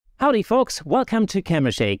Howdy folks, welcome to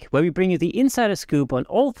Camera Shake, where we bring you the insider scoop on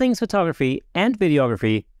all things photography and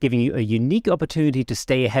videography, giving you a unique opportunity to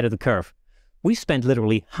stay ahead of the curve. We've spent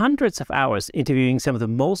literally hundreds of hours interviewing some of the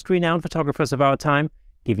most renowned photographers of our time,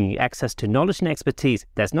 giving you access to knowledge and expertise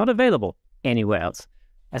that's not available anywhere else.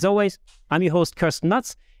 As always, I'm your host Kirsten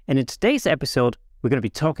Nutz, and in today's episode, we're going to be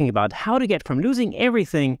talking about how to get from losing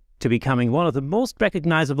everything to becoming one of the most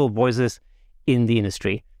recognizable voices in the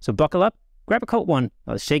industry. So buckle up, grab a cold one,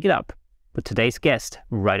 let's shake it up with today's guest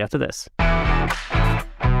right after this.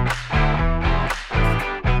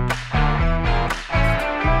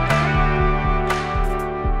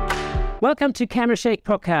 Welcome to Camera Shake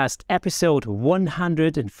Podcast, episode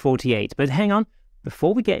 148. But hang on,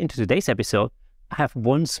 before we get into today's episode, I have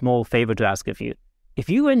one small favor to ask of you. If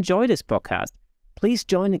you enjoy this podcast, please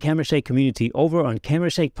join the Camera Shake community over on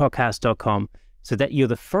camerashakepodcast.com so that you're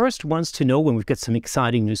the first ones to know when we've got some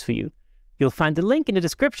exciting news for you. You'll find the link in the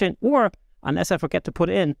description, or unless I forget to put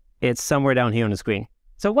it in, it's somewhere down here on the screen.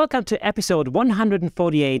 So welcome to episode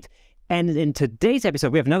 148. And in today's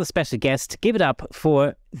episode, we have another special guest. Give it up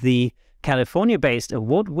for the California-based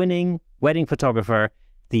award-winning wedding photographer,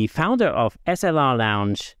 the founder of SLR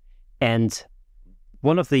Lounge, and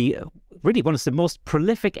one of the most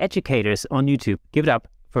prolific educators on YouTube. Give it up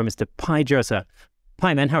for Mr. Pye Jirsa.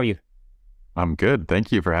 Pye, man, how are you? I'm good.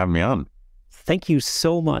 Thank you for having me on. Thank you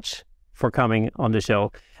so much for coming on the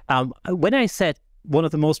show. When I said one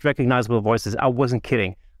of the most recognizable voices, I wasn't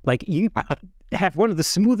kidding. Like, you have one of the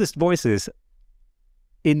smoothest voices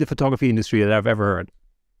in the photography industry that I've ever heard.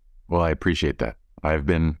 Well, I appreciate that. I've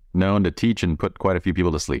been known to teach and put quite a few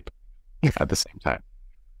people to sleep at the same time.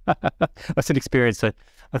 That's an experience that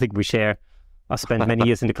I think we share. I spent many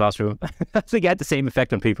years in the classroom. I think I had the same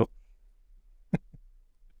effect on people.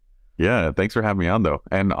 Yeah, thanks for having me on, though.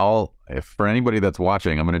 And for anybody that's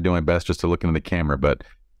watching, I'm going to do my best just to look into the camera, but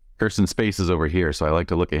Kirsten's face is over here, so I like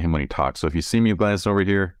to look at him when he talks. So if you see me glance over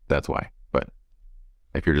here, that's why. But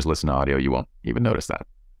if you're just listening to audio, you won't even notice that.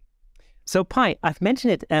 So, Pye, I've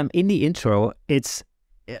mentioned it in the intro.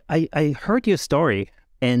 I heard your story,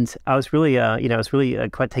 and I was really,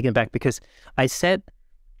 quite taken aback because I said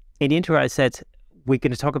in the intro, we're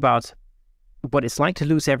going to talk about what it's like to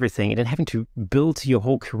lose everything and then having to build your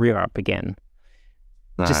whole career up again.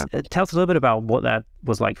 Just tell us a little bit about what that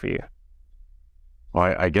was like for you.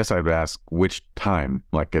 Well, I guess I'd ask which time.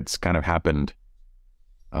 Like, it's kind of happened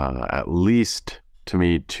at least to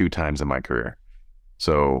me 2 times in my career.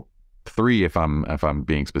 So 3 if I'm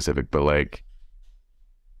being specific, but like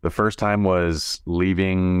the first time was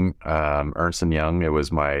leaving Ernst & Young. I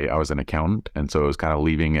was an accountant, and so it was kind of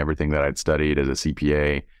leaving everything that I'd studied as a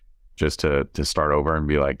CPA just to start over and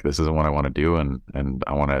be like, this isn't what I want to do, and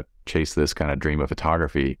I want to chase this kind of dream of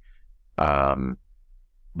photography. The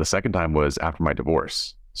second time was after my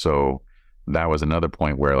divorce. So that was another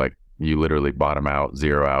point where, like, you literally bottom out,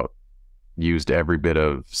 zero out, used every bit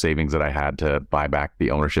of savings that I had to buy back the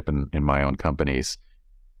ownership in my own companies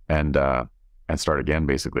and start again,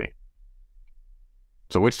 basically.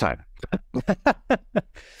 So which time?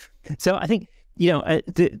 So I think,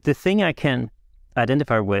 the thing I can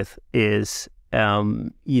identify with is,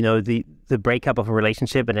 the breakup of a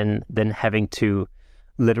relationship and then having to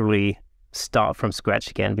literally start from scratch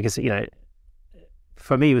again, because,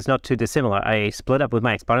 for me, it was not too dissimilar. I split up with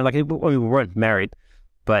my ex-partner. Like, we weren't married,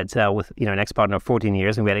 but with, an ex-partner of 14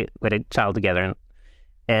 years, and we had a child together.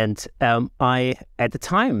 And I, at the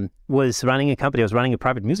time, was running a company. I was running a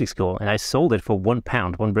private music school, and I sold it for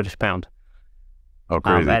 £1, 1 British pound. Oh,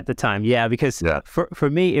 crazy. At the time. Yeah, because for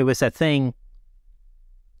me, it was that thing.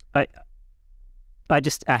 I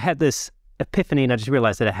had this epiphany, and I just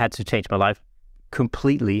realized that I had to change my life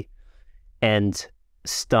completely and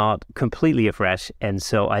start completely afresh. And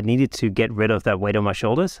so I needed to get rid of that weight on my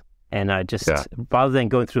shoulders. And I just, rather than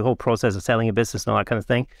going through the whole process of selling a business and all that kind of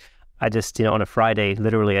thing, I just, on a Friday,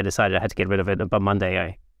 literally, I decided I had to get rid of it. And by Monday,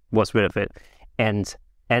 I was rid of it. And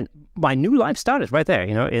my new life started right there,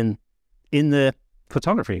 in the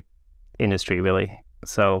photography industry, really.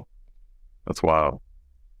 So that's wild.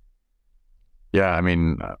 Yeah, I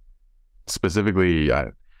mean, specifically,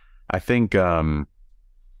 I think a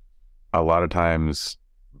lot of times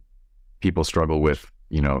people struggle with,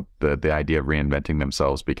 the idea of reinventing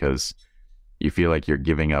themselves because you feel like you're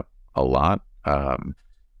giving up a lot.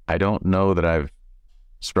 I don't know that I've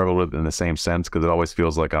struggled with it in the same sense, because it always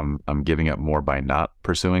feels like I'm giving up more by not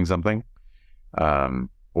pursuing something,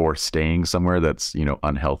 or staying somewhere that's,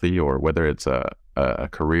 unhealthy, or whether it's a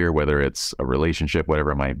career, whether it's a relationship,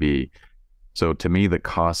 whatever it might be. So to me, the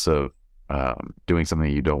costs of doing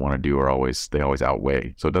something you don't want to do they always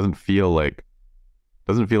outweigh. So it doesn't feel like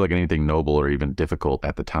doesn't feel like anything noble or even difficult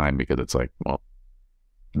at the time, because it's like, well,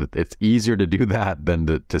 it's easier to do that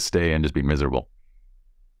than to stay and just be miserable.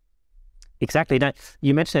 Exactly. Now,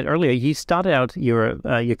 you mentioned it earlier. You started out your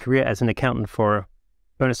career as an accountant for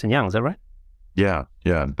Ernst & Young. Is that right? Yeah.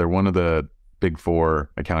 They're one of the big four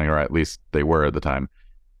accounting, or at least they were at the time,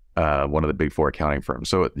 one of the big four accounting firms.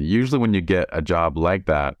 So usually when you get a job like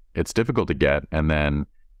that, it's difficult to get. And then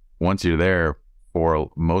once you're there, for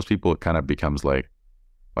most people, it kind of becomes like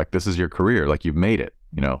this is your career, like you've made it,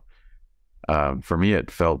 you know. For me,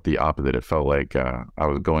 it felt the opposite. It felt like I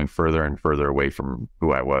was going further and further away from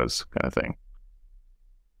who I was, kind of thing.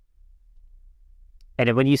 And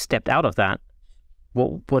then when you stepped out of that,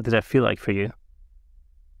 what did that feel like for you?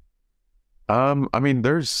 I mean,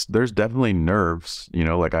 there's definitely nerves, you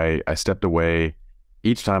know, like I stepped away.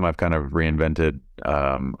 Each time I've kind of reinvented,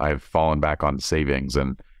 I've fallen back on savings,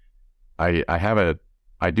 and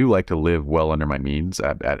I do like to live well under my means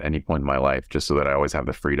at any point in my life, just so that I always have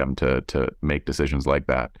the freedom to make decisions like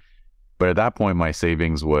that. But at that point, my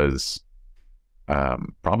savings was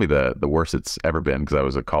probably the worst it's ever been, because I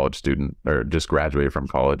was a college student, or just graduated from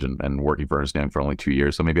college, and working for Ernst & Young for only 2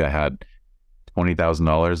 years. So maybe I had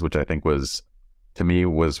 $20,000, which I think was, to me,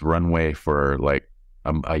 was runway for like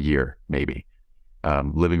a year, maybe,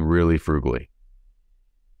 living really frugally.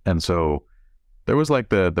 And so there was like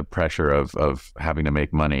the pressure of having to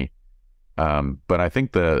make money. But I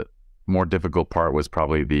think the more difficult part was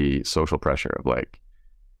probably the social pressure of, like,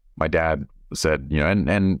 my dad said, you know,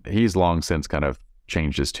 and he's long since kind of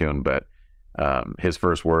changed his tune, but his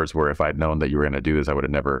first words were, if I'd known that you were going to do this, I would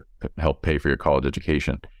have never helped pay for your college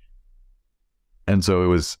education. And so it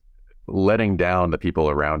was letting down the people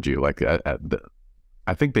around you. Like,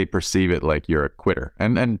 I think they perceive it like you're a quitter,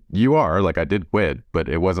 and you are. Like, I did quit, but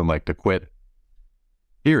it wasn't like to quit,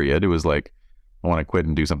 period. It was like, I want to quit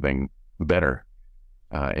and do something better,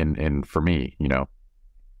 in for me, you know.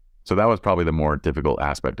 So that was probably the more difficult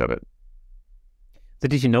aspect of it. So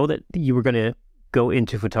did you know that you were going to go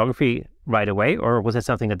into photography right away, or was it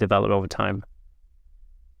something that developed over time?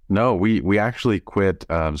 No, we actually quit.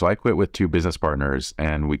 So I quit with two business partners,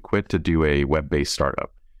 and we quit to do a web-based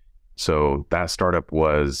startup. So that startup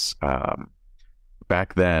was,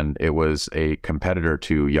 back then, it was a competitor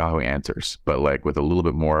to Yahoo Answers, but like with a little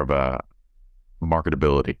bit more of a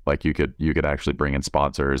marketability. Like you could actually bring in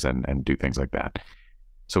sponsors and do things like that.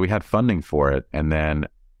 So we had funding for it, and then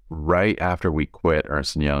right after we quit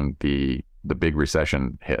Ernst & Young, the big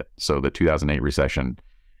recession hit. So the 2008 recession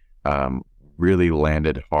really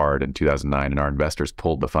landed hard in 2009, and our investors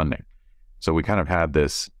pulled the funding. So we kind of had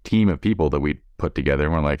this team of people that we put together,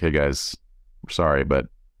 and we're like, hey guys, we're sorry, but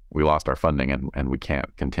we lost our funding and we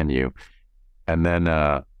can't continue. And then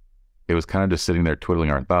it was kind of just sitting there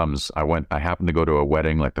twiddling our thumbs. I happened to go to a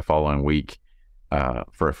wedding like the following week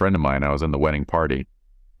for a friend of mine. I was in the wedding party,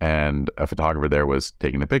 and a photographer there was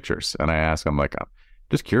taking the pictures. And I asked him, like, I'm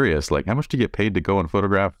just curious, like, how much do you get paid to go and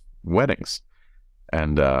photograph weddings?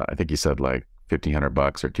 And I think he said like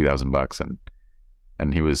 $1,500 or $2,000,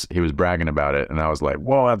 and he was bragging about it. And I was like,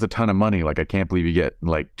 whoa, that's a ton of money. Like, I can't believe you get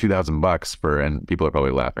like $2,000 for, and people are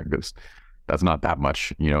probably laughing because that's not that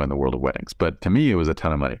much, you know, in the world of weddings. But to me, it was a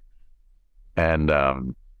ton of money. And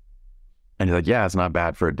he's like, yeah, it's not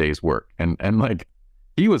bad for a day's work. And like,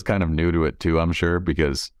 he was kind of new to it too, I'm sure,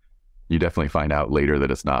 because you definitely find out later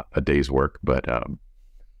that it's not a day's work. But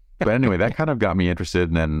anyway, that kind of got me interested.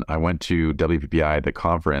 And then I went to WPPI, the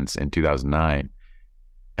conference, in 2009,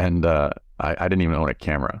 and I didn't even own a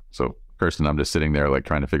camera. So Kirsten, I'm just sitting there like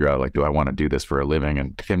trying to figure out, like, do I want to do this for a living,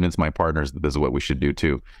 and convince my partners that this is what we should do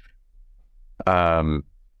too.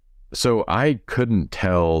 So I couldn't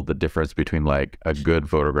tell the difference between like a good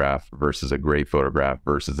photograph versus a great photograph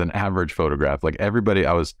versus an average photograph. Like everybody,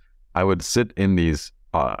 I would sit in these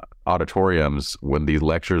auditoriums when these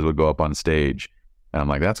lectures would go up on stage, and I'm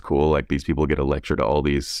like, that's cool. Like, these people get a lecture to all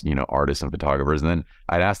these, you know, artists and photographers. And then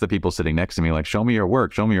I'd ask the people sitting next to me, like, show me your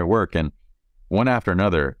work, show me your work. And one after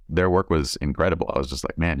another, their work was incredible. I was just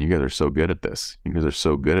like, man, you guys are so good at this. You guys are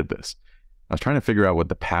so good at this. I was trying to figure out what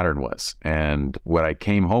the pattern was. And what I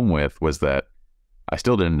came home with was that I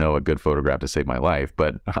still didn't know a good photograph to save my life,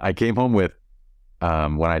 but I came home with,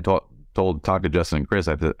 when I talked to Justin and Chris,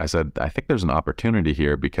 I said, I think there's an opportunity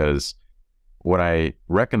here, because what I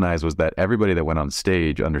recognized was that everybody that went on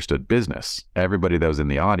stage understood business. Everybody that was in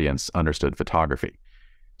the audience understood photography.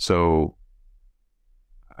 So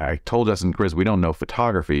I told Justin and Chris, we don't know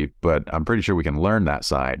photography, but I'm pretty sure we can learn that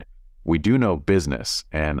side. We do know business,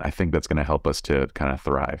 and I think that's going to help us to kind of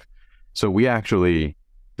thrive. So we actually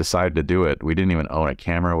decided to do it. We didn't even own a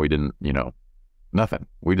camera. We didn't, you know, nothing.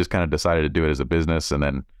 We just kind of decided to do it as a business, and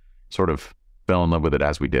then sort of fell in love with it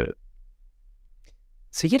as we did it.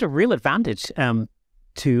 So you get a real advantage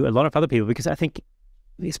to a lot of other people, because I think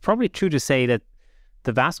it's probably true to say that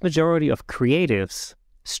the vast majority of creatives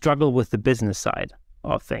struggle with the business side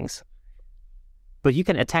of things, but you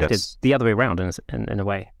can attack it the other way around in a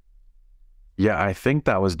way. Yeah, I think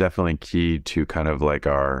that was definitely key to kind of like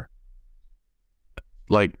our,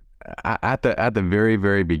 like at the very,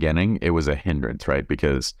 very beginning, it was a hindrance, right?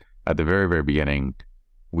 Because at the very, very beginning,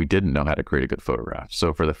 we didn't know how to create a good photograph.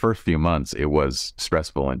 So for the first few months, it was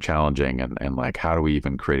stressful and challenging, and like, how do we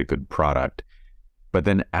even create a good product? But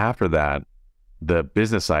then after that, the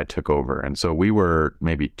business side took over. And so we were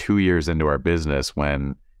maybe 2 years into our business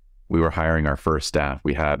when we were hiring our first staff.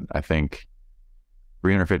 We had, I think,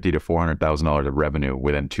 $350,000 to $400,000 of revenue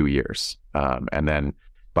within 2 years. And then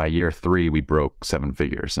by year 3, we broke 7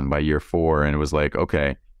 figures. And by year 4, and it was like,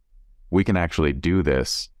 okay, we can actually do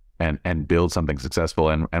this and build something successful.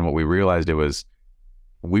 And what we realized, it was,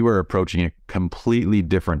 we were approaching it completely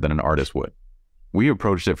different than an artist would. We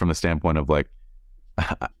approached it from the standpoint of like,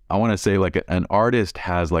 I want to say like an artist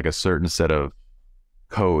has like a certain set of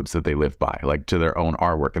codes that they live by, like to their own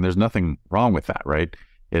artwork. And there's nothing wrong with that, right?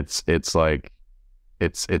 It's like,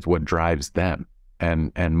 it's what drives them.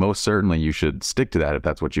 And most certainly you should stick to that if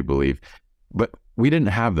that's what you believe. But we didn't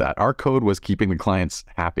have that. Our code was keeping the clients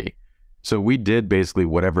happy. So we did basically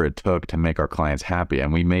whatever it took to make our clients happy.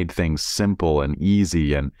 And we made things simple and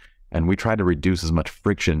easy. And we tried to reduce as much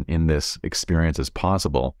friction in this experience as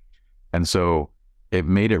possible. And so it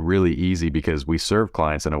made it really easy because we served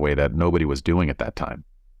clients in a way that nobody was doing at that time.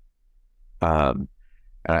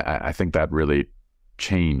 I think that really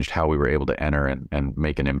changed how we were able to enter and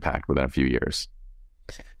make an impact within a few years.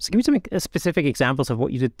 So give me some specific examples of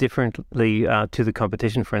what you did differently to the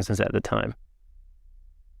competition, for instance, at the time.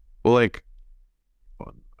 Well, like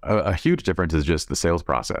a huge difference is just the sales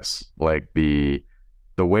process. Like the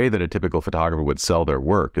way that a typical photographer would sell their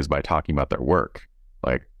work is by talking about their work.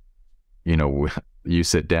 Like, you know, you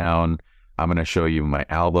sit down, I'm going to show you my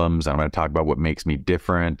albums. I'm going to talk about what makes me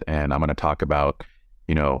different. And I'm going to talk about,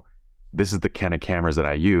 you know, this is the kind of cameras that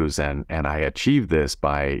I use. And I achieve this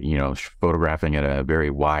by, you know, photographing at a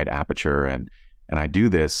very wide aperture. And I do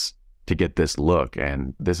this to get this look.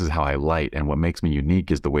 And this is how I light. And what makes me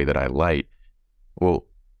unique is the way that I light. Well,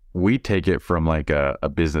 we take it from like a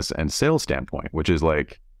business and sales standpoint, which is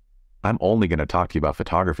like, I'm only going to talk to you about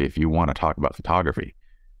photography if you want to talk about photography.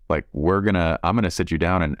 Like I'm going to sit you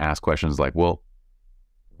down and ask questions like, well,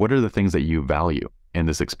 what are the things that you value in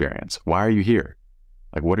this experience? Why are you here?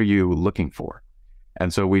 Like, what are you looking for?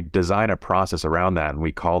 And so we design a process around that. And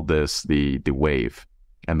we called this the wave.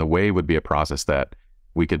 And the wave would be a process that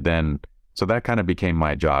we could then, so that kind of became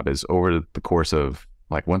my job, is over the course of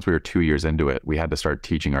like, once we were 2 years into it, we had to start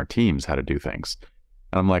teaching our teams how to do things.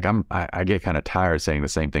 And I'm like, I get kind of tired saying the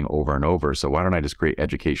same thing over and over. So why don't I just create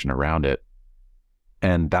education around it?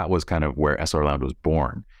 And that was kind of where SLR Lounge was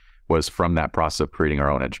born, was from that process of creating our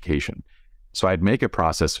own education. So I'd make a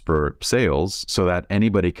process for sales so that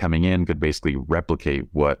anybody coming in could basically replicate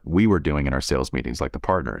what we were doing in our sales meetings, like the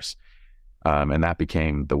partners. And that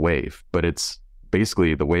became the wave. But it's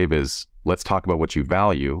basically, the wave is, let's talk about what you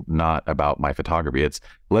value, not about my photography. It's,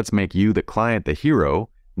 let's make you the client, the hero,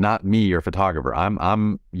 not me, your photographer.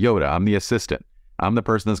 I'm Yoda. I'm the assistant. I'm the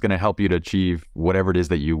person that's going to help you to achieve whatever it is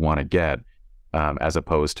that you want to get. As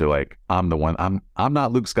opposed to like, I'm the one, I'm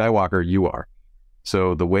not Luke Skywalker, you are.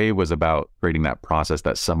 So the wave was about creating that process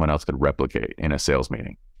that someone else could replicate in a sales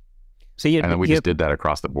meeting. So and then we just did that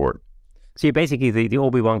across the board. So you're basically the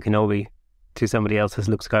Obi-Wan Kenobi to somebody else's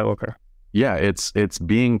Luke Skywalker. Yeah, it's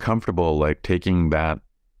being comfortable, like taking that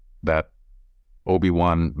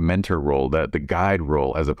Obi-Wan mentor role, the guide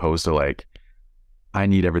role, as opposed to like, I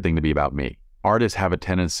need everything to be about me. Artists have a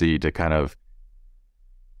tendency to kind of,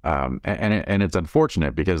 and it's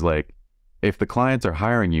unfortunate because like, if the clients are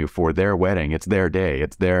hiring you for their wedding, it's their day,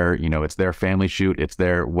 it's their, you know, it's their family shoot, it's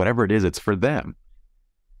their, whatever it is, it's for them.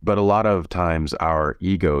 But a lot of times our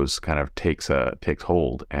egos kind of takes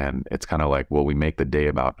hold, and it's kind of like, well, we make the day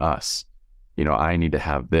about us. You know, I need to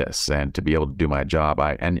have this, and to be able to do my job.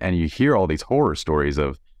 And you hear all these horror stories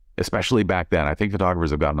of, especially back then, I think photographers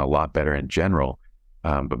have gotten a lot better in general.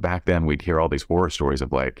 But back then we'd hear all these horror stories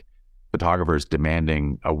of like, photographers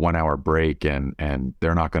demanding a 1 hour break and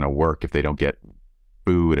they're not going to work if they don't get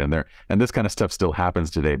food, and this kind of stuff still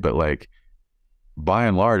happens today. But like, by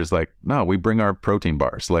and large, it's like, no, we bring our protein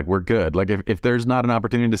bars. Like, we're good. Like if there's not an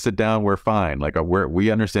opportunity to sit down, we're fine. Like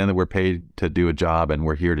we understand that we're paid to do a job and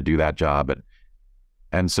we're here to do that job.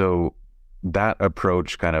 And so that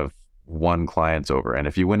approach kind of won clients over. And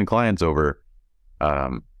if you win clients over,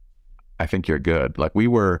 I think you're good. Like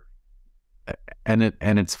and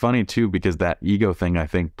it's funny too, because that ego thing, I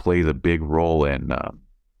think, plays a big role in,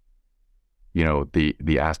 you know,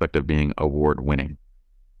 the aspect of being award winning.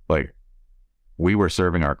 Like, we were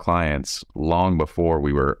serving our clients long before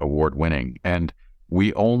we were award winning, and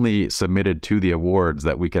we only submitted to the awards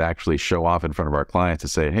that we could actually show off in front of our clients to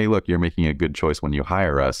say, hey, look, you're making a good choice when you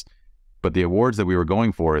hire us. But the awards that we were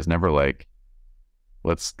going for is never like,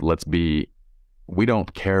 we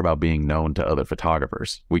don't care about being known to other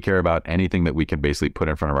photographers. We care about anything that we can basically put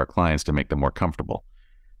in front of our clients to make them more comfortable.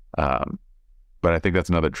 But I think that's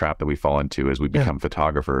another trap that we fall into, is we become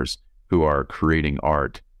photographers who are creating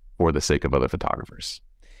art for the sake of other photographers.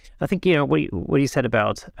 I think, you know, what you said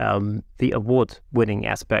about the award-winning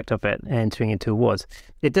aspect of it, entering into awards,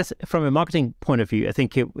 it does, from a marketing point of view, I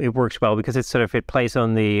think it works well, because it plays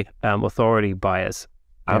on the authority bias.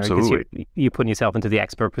 Absolutely. You're putting yourself into the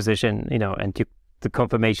expert position, you know, and the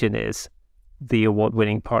confirmation is the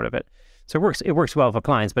award-winning part of it. So it works well for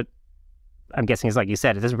clients, but I'm guessing it's like you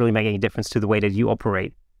said, it doesn't really make any difference to the way that you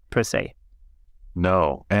operate per se.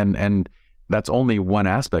 No, and that's only one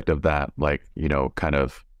aspect of that, like, you know, kind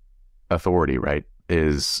of authority, right?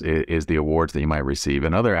 Is the awards that you might receive.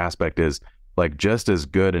 Another aspect is, like, just as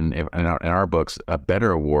good, and in our books, a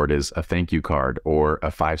better award is a thank you card or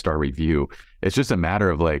a 5-star review. It's just a matter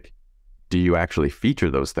of, like, do you actually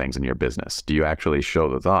feature those things in your business? Do you actually show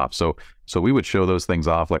those off? So we would show those things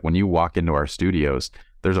off. Like, when you walk into our studios,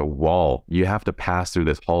 there's a wall. You have to pass through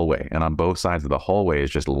this hallway, and on both sides of the hallway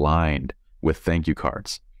is just lined with thank you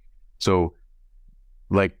cards. So,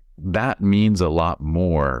 like, that means a lot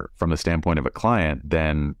more from the standpoint of a client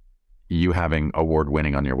than you having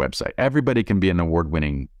award-winning on your website. Everybody can be an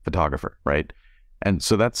award-winning photographer, right? And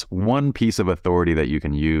so that's one piece of authority that you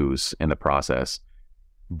can use in the process,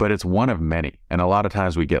 but it's one of many. And a lot of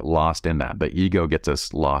times we get lost in that. The ego gets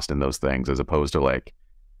us lost in those things, as opposed to, like,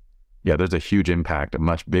 yeah, there's a huge impact, a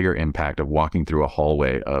much bigger impact of walking through a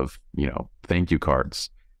hallway of, you know, thank you cards,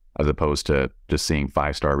 as opposed to just seeing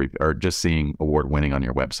 5-star or just seeing award-winning on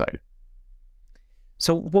your website.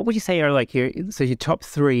 So what would you say are, like, your top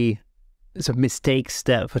 3 sort of mistakes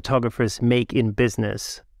that photographers make in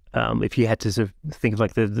business, if you had to sort of think of,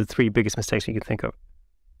 like, the 3 biggest mistakes you could think of?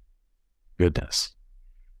 Goodness.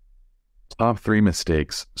 Top 3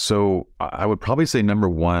 mistakes. So I would probably say, number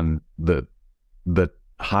 1, the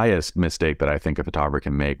highest mistake that I think a photographer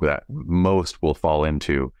can make, that most will fall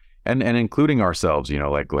into, and including ourselves, you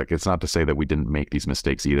know, like it's not to say that we didn't make these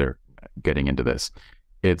mistakes either getting into this.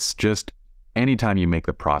 It's just, anytime you make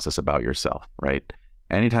the process about yourself, right?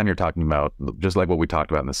 Anytime you're talking about, just like what we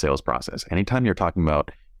talked about in the sales process, anytime you're talking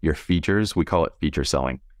about your features, we call it feature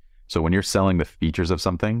selling. So when you're selling the features of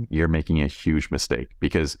something, you're making a huge mistake,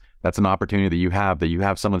 because that's an opportunity that you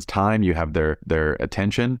have someone's time, you have their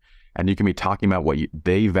attention, and you can be talking about what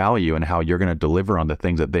they value and how you're going to deliver on the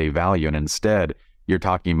things that they value. And instead, you're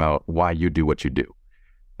talking about why you do what you do.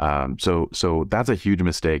 So that's a huge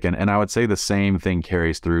mistake. And I would say the same thing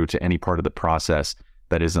carries through to any part of the process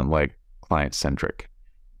that isn't, like, client-centric.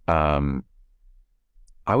 I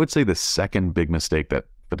would say the second big mistake that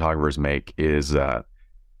photographers make is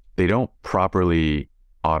they don't properly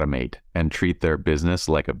automate and treat their business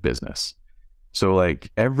like a business. So, like,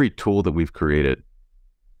 every tool that we've created,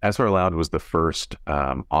 SLR Lounge was the first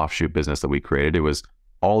offshoot business that we created. It was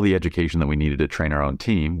all the education that we needed to train our own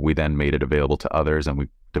team. We then made it available to others, and we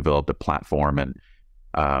developed a platform, and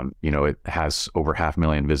you know, it has over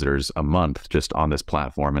 500,000 visitors a month just on this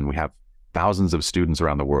platform, and we have thousands of students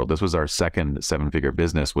around the world. This was our second 7-figure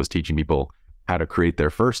business, was teaching people how to create their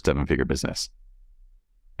first 7-figure business.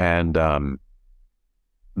 And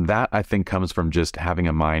that, I think, comes from just having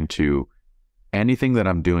a mind to, anything that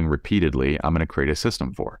I'm doing repeatedly, I'm going to create a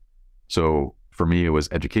system for. So for me, it was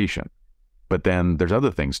education. But then there's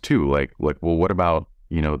other things too, like, well, what about,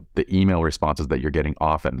 you know, the email responses that you're getting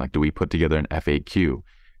often? Like, do we put together an FAQ?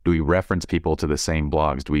 Do we reference people to the same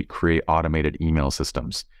blogs? Do we create automated email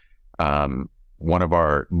systems? One of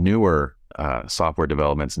our newer software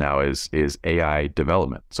developments now is AI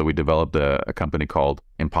development. So we developed a company called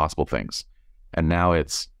Impossible Things. And now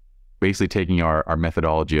it's basically taking our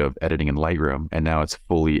methodology of editing in Lightroom, and now it's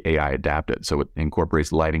fully AI adapted. So it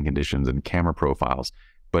incorporates lighting conditions and camera profiles,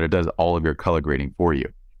 but it does all of your color grading for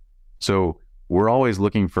you. So we're always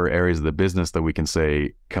looking for areas of the business that we can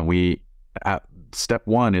say, step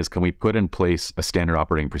 1 is, can we put in place a standard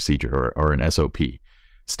operating procedure or an SOP?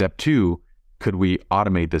 Step 2, could we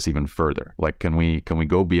automate this even further? Like, can we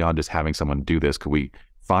go beyond just having someone do this? Could we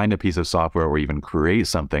find a piece of software or even create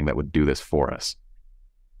something that would do this for us?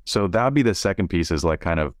 So that would be the second piece, is, like,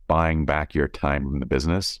 kind of buying back your time from the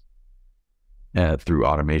business through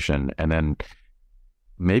automation. And then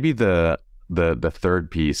maybe the the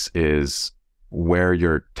third piece is where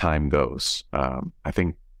your time goes. I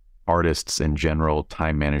think artists in general,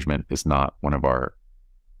 time management is not one of our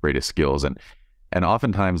greatest skills. And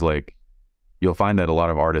oftentimes, like, you'll find that a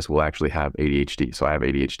lot of artists will actually have ADHD. So I have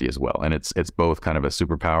ADHD as well. And it's both kind of a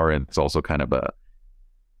superpower, and it's also kind of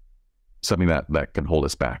something that can hold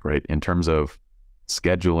us back, right? In terms of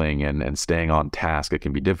scheduling and staying on task, it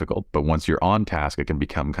can be difficult. But once you're on task, it can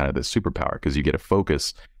become kind of this superpower because you get to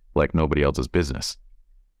focus like nobody else's business.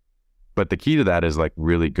 But the key to that is like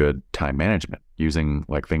really good time management, using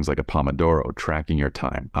like things like a Pomodoro, tracking your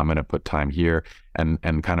time. I'm going to put time here, and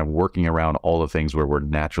kind of working around all the things where we're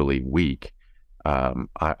naturally weak.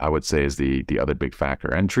 I would say is the other big factor.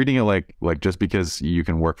 And treating it like just because you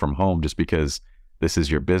can work from home, just because this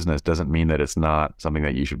is your business, doesn't mean that it's not something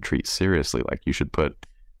that you should treat seriously. Like, you should put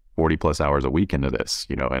 40+ hours a week into this,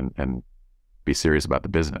 you know, and be serious about the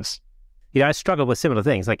business. You know, I struggle with similar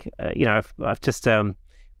things. Like, you know, I've just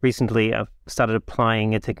recently I've started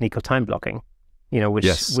applying a technique called time blocking, you know, which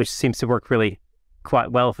seems to work really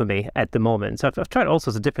quite well for me at the moment. So I've tried all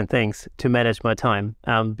sorts of different things to manage my time,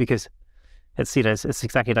 because it's, you know, it's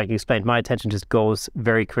exactly like you explained. My attention just goes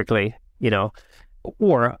very quickly, you know,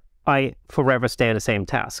 or I forever stay on the same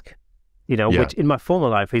task, you know, which in my former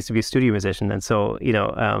life, I used to be a studio musician. And so, you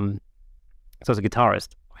know, so as a guitarist,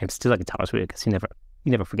 I'm still a guitarist really, because you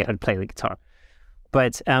never forget how to play the guitar.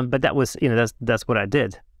 But that was, you know, that's what I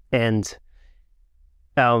did. And,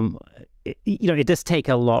 you know, it does take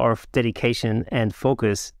a lot of dedication and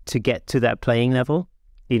focus to get to that playing level,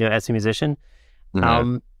 you know, as a musician.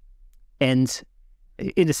 Mm-hmm. And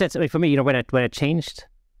in a sense, I mean, for me, you know, when I changed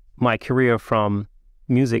my career from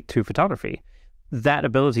music to photography, that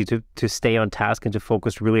ability to stay on task and to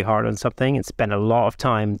focus really hard on something and spend a lot of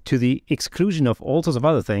time to the exclusion of all sorts of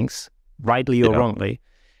other things, rightly or wrongly,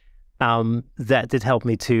 that did help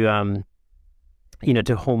me to, you know,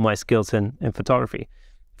 to hone my skills in photography.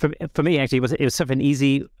 For me, actually, it was sort of an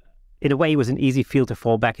easy, in a way, it was an easy field to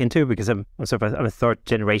fall back into, because I'm a third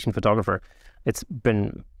generation photographer. It's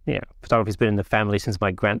been, you know, photography's been in the family since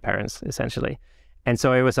my grandparents, essentially. And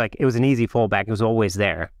so it was like, it was an easy fallback. It was always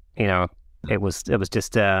there, you know. It was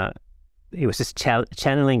just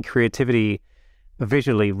channeling creativity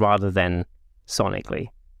visually rather than sonically.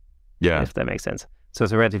 Yeah, if that makes sense. So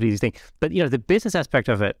it's a relatively easy thing. But, you know, the business aspect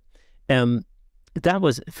of it, that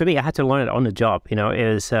was, for me, I had to learn it on the job. You know,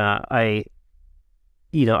 I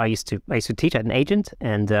used to teach at an agent,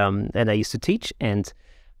 and I used to teach, and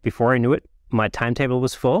before I knew it, my timetable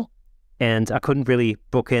was full, and I couldn't really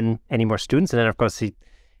book in any more students. And then, of course,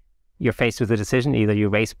 you're faced with a decision: either you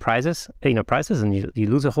raise prices, and you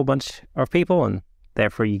lose a whole bunch of people, and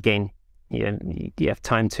therefore you have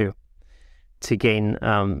time to gain,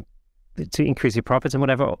 to increase your profits and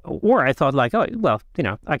whatever. Or I thought, like, oh, well, you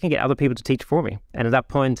know, I can get other people to teach for me. And at that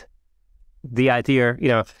point, the idea, you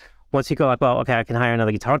know, once you go like, well, okay, I can hire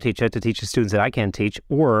another guitar teacher to teach the students that I can't teach,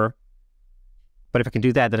 but if I can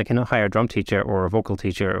do that, then I can hire a drum teacher or a vocal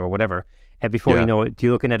teacher or whatever. And before you know it,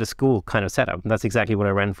 you're looking at a school kind of setup. And that's exactly what I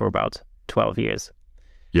ran for about 12 years.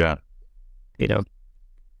 Yeah. You know,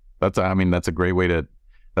 that's a great way to,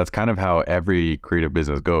 that's kind of how every creative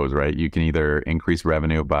business goes, right? You can either increase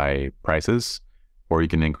revenue by prices, or you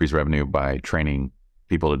can increase revenue by training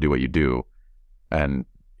people to do what you do. And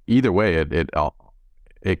either way,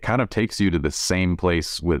 it kind of takes you to the same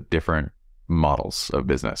place with different models of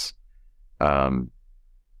business. And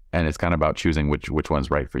it's kind of about choosing which one's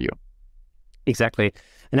right for you. Exactly.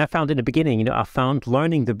 And I found in the beginning, you know, I found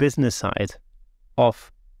learning the business side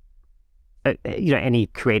of, you know, any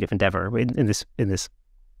creative endeavor in this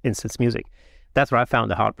instance, music. That's where I found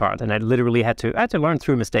the hard part. And I literally had to learn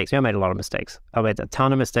through mistakes. You know, I made a lot of mistakes. I made a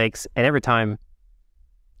ton of mistakes. And every time,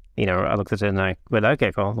 you know, I looked at it and I went,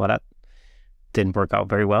 okay, cool, well, that didn't work out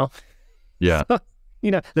very well. Yeah. So, you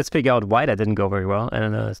know, let's figure out why that didn't go very well,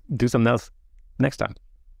 and do something else next time.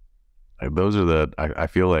 Those are I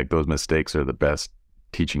feel like those mistakes are the best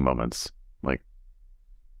teaching moments. Like,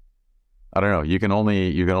 I don't know, you can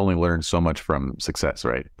only learn so much from success,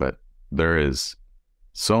 right? But there is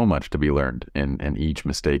so much to be learned in each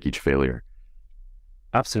mistake, each failure.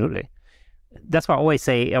 Absolutely. That's why I always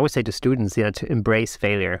say to students, you know, to embrace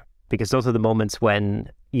failure, because those are the moments when,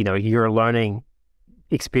 you know, your learning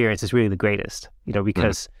experience is really the greatest, you know,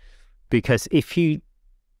 because if you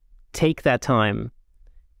take that time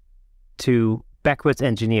to backwards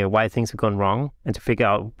engineer why things have gone wrong and to figure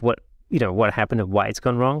out what happened and why it's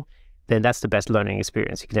gone wrong, then that's the best learning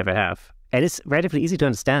experience you can ever have. And it's relatively easy to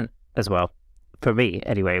understand as well. For me,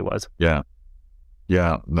 anyway, it was. Yeah.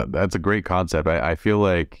 Yeah, that's a great concept. I feel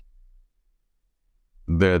like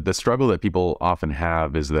the struggle that people often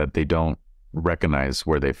have is that they don't recognize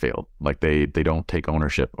where they failed. Like they don't take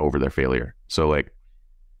ownership over their failure. So like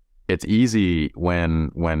it's easy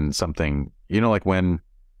when something, you know, like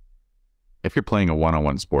if you're playing a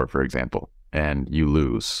one-on-one sport, for example, and you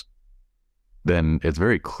lose, then it's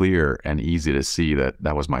very clear and easy to see that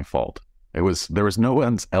that was my fault. There was no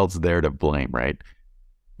one else there to blame, right?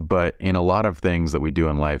 But in a lot of things that we do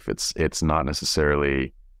in life, it's not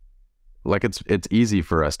necessarily like it's easy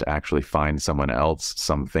for us to actually find someone else,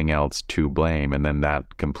 something else to blame, and then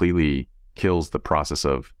that completely kills the process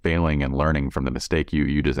of failing and learning from the mistake.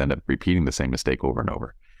 You just end up repeating the same mistake over and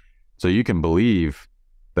over. So you can believe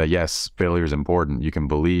that yes, failure is important. You can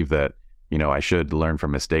believe that, you know, I should learn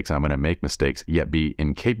from mistakes. I'm going to make mistakes, yet be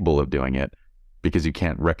incapable of doing it because you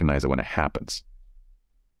can't recognize it when it happens.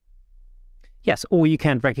 Yes, or you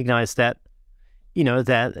can't recognize that, you know,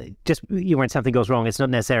 that just when something goes wrong, it's not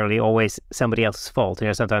necessarily always somebody else's fault. You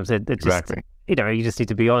know, sometimes it Exactly. just, you know, you just need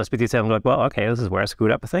to be honest with yourself and like, well, okay, this is where I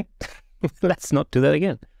screwed up, I think. Let's not do that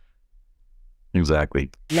again.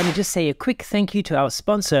 Exactly. Let me just say a quick thank you to our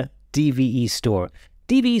sponsor, DVE Store.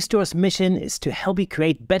 DVE Store's mission is to help you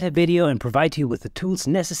create better video and provide you with the tools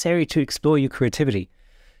necessary to explore your creativity.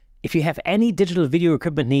 If you have any digital video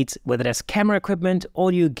equipment needs, whether that's camera equipment,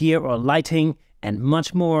 audio gear, or lighting, and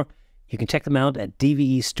much more, you can check them out at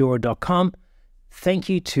dvestore.com. Thank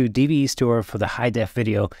you to DVE Store for the high-def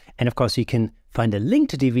video. And of course, you can find a link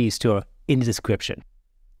to DVE Store in the description.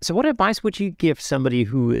 So what advice would you give somebody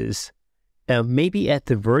who is maybe at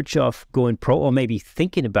the verge of going pro, or maybe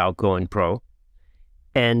thinking about going pro,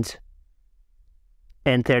 and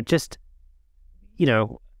they're just, you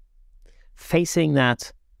know, facing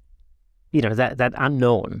that, you know, that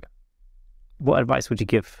unknown? What advice would you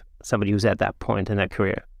give somebody who's at that point in their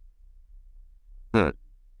career?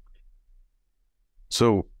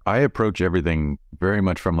 So I approach everything very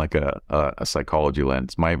much from like a psychology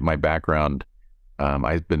lens. My background,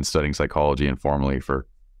 I've been studying psychology informally for,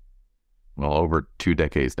 well, over 2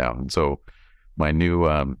 decades now. And so my new,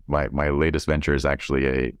 my latest venture is actually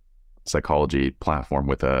a psychology platform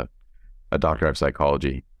with a doctorate of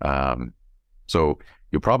psychology. So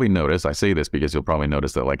you'll probably notice, I say this because you'll probably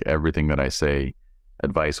notice that like everything that I say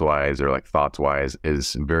advice-wise or like thoughts-wise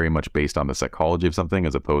is very much based on the psychology of something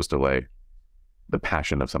as opposed to like the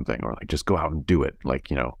passion of something, or like just go out and do it. Like,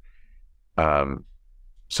 you know,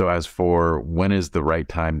 so as for when is the right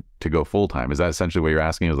time to go full-time, is that essentially what you're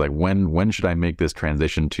asking? Is like, when should I make this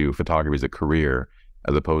transition to photography as a career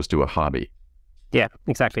as opposed to a hobby? Yeah,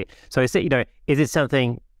 exactly. So is it, you know, is it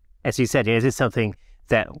something, as you said, is it something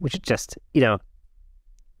that we should just, you know,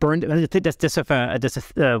 burn? I think that's just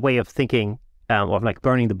a way of thinking of like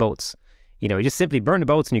burning the boats. You know, you just simply burn the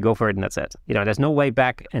boats and you go for it, and that's it. You know, there's no way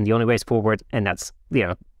back, and the only way is forward, and that's, you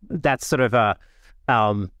know, that's sort of a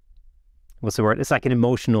what's the word? It's like an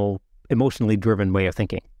emotionally driven way of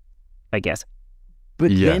thinking, I guess. But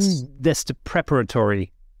Yes. then there's the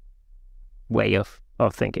preparatory way of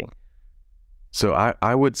thinking. So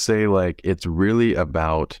I would say like it's really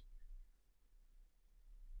about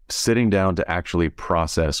sitting down to actually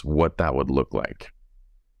process what that would look like.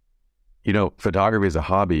 You know, photography as a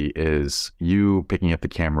hobby is you picking up the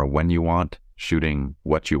camera when you want, shooting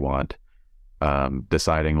what you want,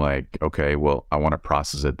 deciding like, okay, well, I want to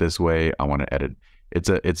process it this way. I want to edit.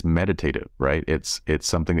 It's meditative, right? It's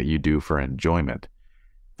something that you do for enjoyment.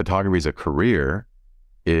 Photography as a career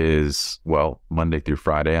is, well, Monday through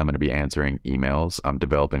Friday, I'm going to be answering emails. I'm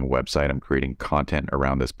developing a website. I'm creating content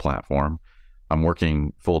around this platform. I'm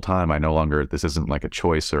working full time. This isn't like a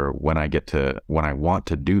choice or when I want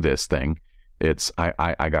to do this thing. It's,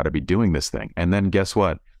 I got to be doing this thing. And then guess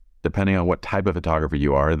what? Depending on what type of photographer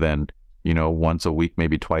you are, then, you know, once a week,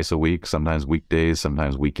 maybe twice a week, sometimes weekdays,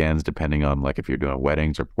 sometimes weekends, depending on like if you're doing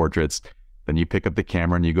weddings or portraits, then you pick up the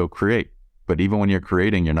camera and you go create. But even when you're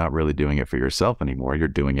creating, you're not really doing it for yourself anymore. You're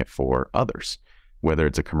doing it for others, whether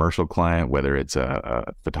it's a commercial client, whether it's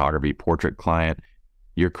a photography portrait client,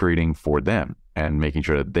 you're creating for them and making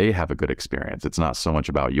sure that they have a good experience. It's not so much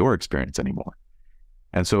about your experience anymore.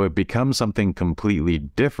 And so it becomes something completely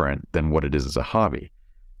different than what it is as a hobby.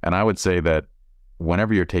 And I would say that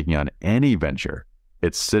whenever you're taking on any venture,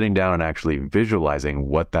 it's sitting down and actually visualizing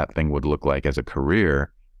what that thing would look like as a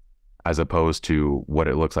career, as opposed to what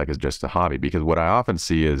it looks like as just a hobby. Because what I often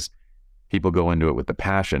see is people go into it with the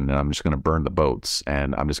passion, and I'm just going to burn the boats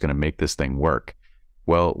and I'm just going to make this thing work.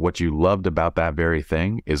 Well, what you loved about that very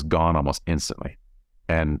thing is gone almost instantly.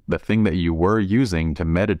 And the thing that you were using to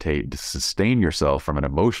meditate, to sustain yourself from an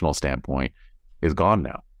emotional standpoint, is gone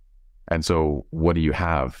now. And so what do you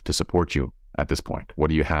have to support you at this point? What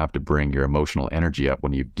do you have to bring your emotional energy up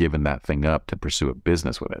when you've given that thing up to pursue a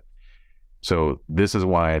business with it? So this is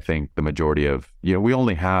why I think the majority of, we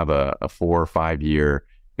only have a 4 or 5 year,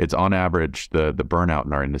 it's on average, the burnout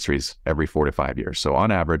in our industry is every 4 to 5 years. So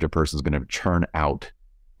on average, a person's going to churn out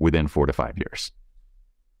within 4 to 5 years.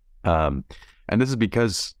 And this is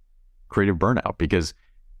because creative burnout, because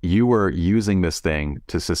you were using this thing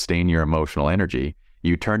to sustain your emotional energy.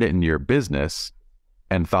 You turned it into your business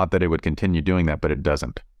and thought that it would continue doing that, but it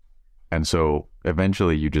doesn't. And so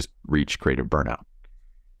eventually you just reach creative burnout.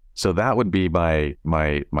 So that would be my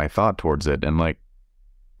thought towards it. And like,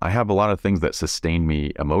 I have a lot of things that sustain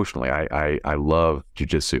me emotionally. I love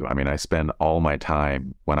jujitsu. I mean, I spend all my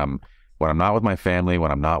time when I'm not with my family,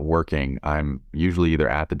 when I'm not working, I'm usually either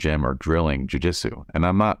at the gym or drilling jujitsu. And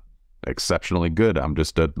I'm not exceptionally good. I'm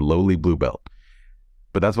just a lowly blue belt.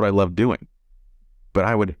 But that's what I love doing. But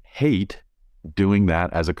I would hate doing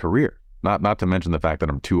that as a career. Not to mention the fact that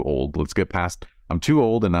I'm too old. Let's get past, I'm too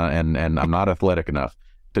old and I'm not athletic enough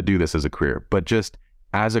to do this as a career. But just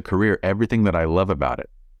as a career, everything that I love about it.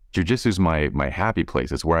 Jiu-jitsu is my happy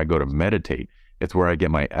place. It's where I go to meditate. It's where I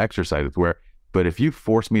get my exercise. But if you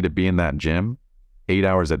force me to be in that gym 8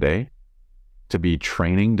 hours a day, to be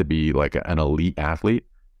training, to be like an elite athlete,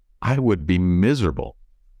 I would be miserable.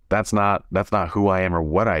 That's not who I am or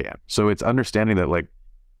what I am. So it's understanding that like,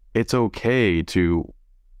 it's okay to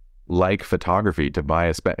like photography, to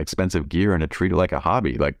buy expensive gear and to treat it like a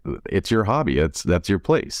hobby. Like, it's your hobby. That's your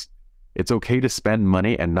place. It's okay to spend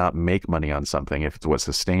money and not make money on something if it's what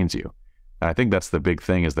sustains you. And I think that's the big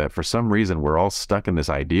thing, is that for some reason, we're all stuck in this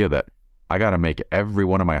idea that I got to make every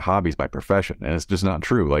one of my hobbies my profession. And it's just not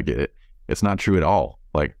true. Like it's not true at all.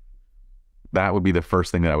 Like, that would be the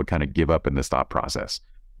first thing that I would kind of give up in this thought process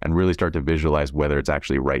and really start to visualize whether it's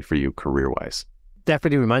actually right for you career-wise.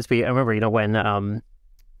 Definitely reminds me, I remember,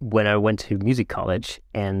 when I went to music college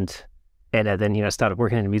and then, started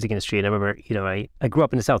working in the music industry. And I remember, I grew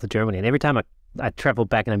up in the south of Germany, and every time I traveled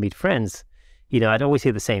back and I meet friends, I'd always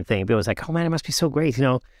hear the same thing. People was like, oh man, it must be so great,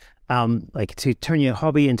 like to turn your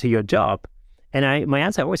hobby into your job. And my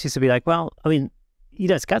answer always used to be like, well, I mean,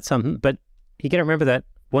 it's got something, but you got to remember that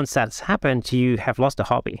once that's happened, you have lost a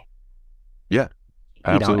hobby. Yeah,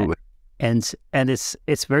 absolutely. And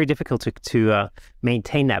it's very difficult to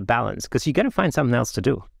maintain that balance, because you got to find something else to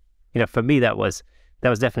do. For me, that was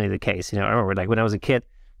definitely the case. I remember like when I was a kid,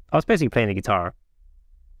 I was basically playing the guitar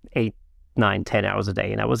 8, 9, 10 hours a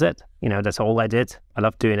day, and that was it. That's all I did. I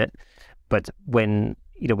loved doing it. But when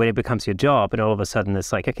it becomes your job, and all of a sudden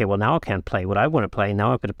it's like, okay, well, now I can't play what I want to play.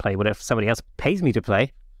 Now I've got to play whatever somebody else pays me to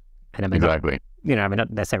play. And I may I may not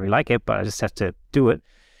necessarily like it, but I just have to do it.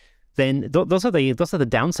 Then those are the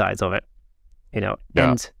downsides of it, Yeah.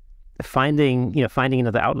 And finding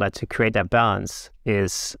another outlet to create that balance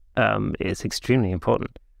is extremely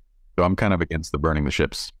important. So I'm kind of against the burning the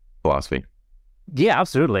ships philosophy. Yeah,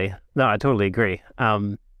 absolutely. No, I totally agree.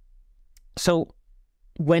 So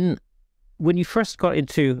when you first set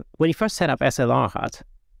up SLR Hut,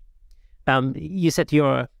 you said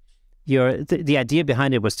the idea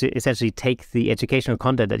behind it was to essentially take the educational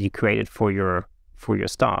content that you created for your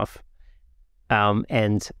staff,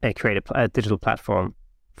 and create a digital platform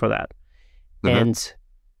for that. Mm-hmm. And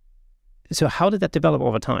so how did that develop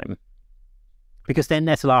over time? Because then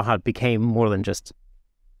SLR Hut became more than just...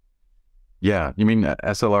 Yeah, you mean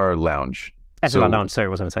SLR Lounge. SLR Lounge, sorry,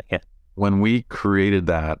 what was I saying? Yeah. When we created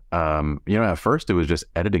that, at first it was just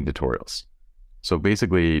editing tutorials. So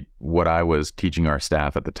basically what I was teaching our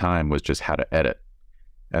staff at the time was just how to edit.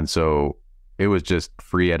 And so it was just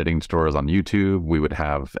free editing tutorials on YouTube. We would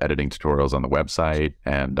have editing tutorials on the website,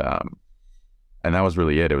 and that was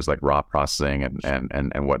really it. It was like raw processing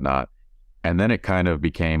and whatnot. And then it kind of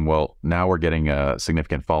became, well, now we're getting a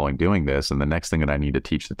significant following doing this, and the next thing that I need to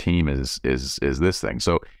teach the team is this thing.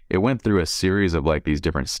 So it went through a series of like these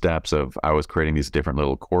different steps of, I was creating these different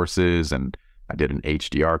little courses, and I did an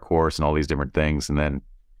HDR course and all these different things. And then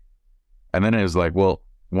it was like, well,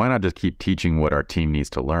 why not just keep teaching what our team needs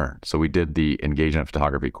to learn? So we did the engagement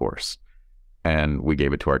photography course, and we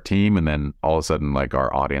gave it to our team, and then all of a sudden, like,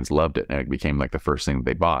 our audience loved it, and it became like the first thing that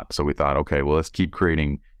they bought. So we thought, okay, well, let's keep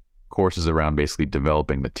creating courses around basically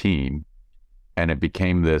developing the team. And it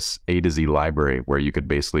became this A to Z library where you could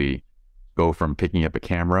basically go from picking up a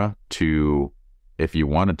camera to, if you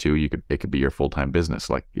wanted to, it could be your full-time business.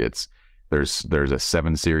 Like, there's a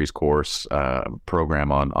 7-series course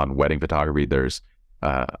program on wedding photography. There's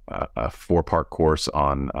a 4-part course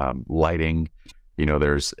on lighting.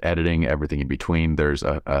 There's editing, everything in between. There's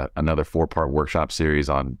another 4-part workshop series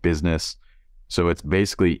on business. So it's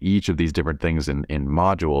basically each of these different things in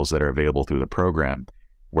modules that are available through the program,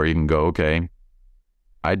 where you can go, okay,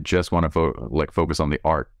 I just want to focus on the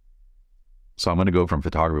art. So I'm going to go from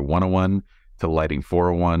photography 101 to lighting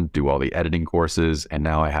 401, do all the editing courses. And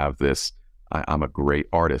now I have this, I'm a great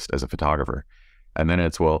artist as a photographer. And then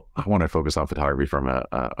it's, well, I want to focus on photography from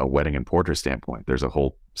a wedding and portrait standpoint. There's a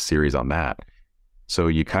whole series on that. So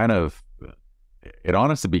you kind of, it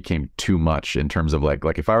honestly became too much in terms of like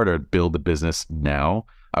if I were to build the business now,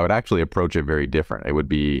 I would actually approach it very different. It would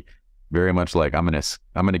be very much like, I'm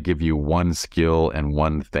gonna give you one skill and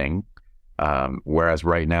one thing. Whereas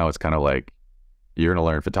right now it's kind of like, you're gonna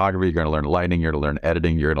learn photography, you're gonna learn lighting, you're gonna learn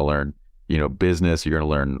editing, you're gonna learn, business, you're gonna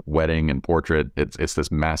learn wedding and portrait. It's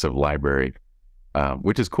this massive library,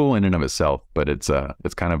 which is cool in and of itself, but it's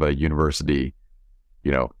kind of a university,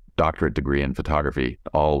 doctorate degree in photography,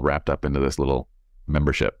 all wrapped up into this little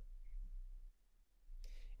membership.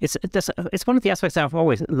 It's one of the aspects I've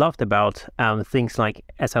always loved about things like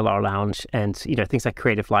SLR Lounge and things like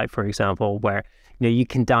Creative Light, for example, where you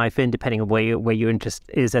can dive in depending on where your interest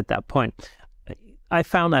is at that point. I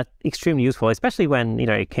found that extremely useful, especially when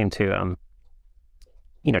it came to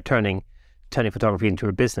turning photography into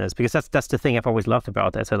a business, because that's the thing I've always loved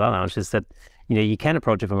about SLR Lounge, is that you can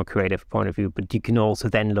approach it from a creative point of view, but you can also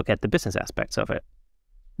then look at the business aspects of it.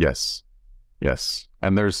 Yes,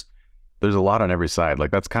 and there's a lot on every side.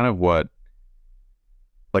 Like that's kind of what,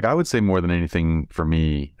 like I would say more than anything for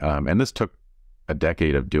me, and this took a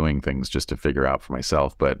decade of doing things just to figure out for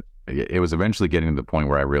myself, but it was eventually getting to the point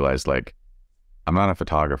where I realized, like, I'm not a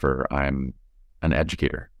photographer, I'm an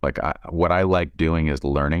educator. Like what I like doing is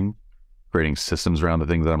learning, creating systems around the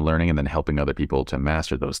things that I'm learning, and then helping other people to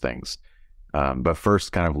master those things. But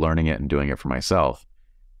first kind of learning it and doing it for myself.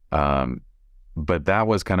 But that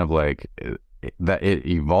was kind of like, that it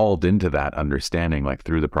evolved into that understanding, like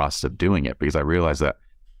through the process of doing it, because I realized that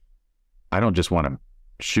I don't just want to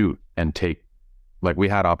shoot and take, like we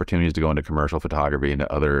had opportunities to go into commercial photography,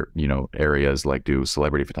 into other, areas, like do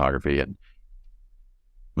celebrity photography. And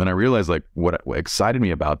then I realized, like, what excited me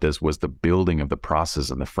about this was the building of the process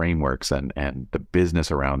and the frameworks and the business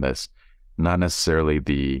around this, not necessarily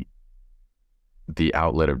the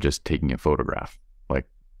outlet of just taking a photograph. Like,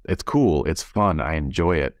 it's cool, it's fun, I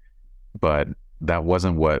enjoy it, but that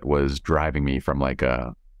wasn't what was driving me from like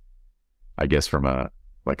a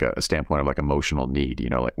standpoint of like emotional need.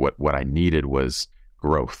 Like what I needed was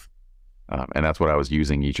growth, and that's what I was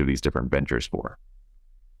using each of these different ventures for.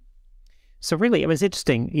 So really, it was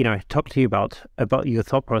interesting, talking to you about your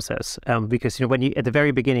thought process, because when you, at the very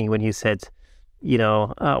beginning, when you said,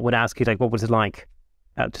 would ask you like, what was it like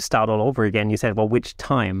to start all over again? You said, well, which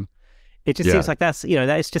time? It just seems like that's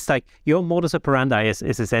that's just like your modus operandi is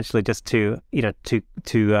essentially just to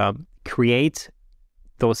create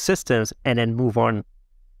those systems and then move on,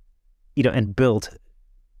 and build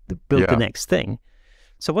the next thing.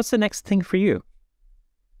 So what's the next thing for you?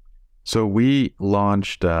 So we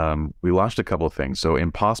launched a couple of things. So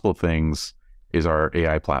Impossible Things is our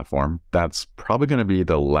AI platform. That's probably going to be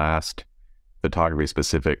the last photography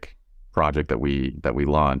specific project that we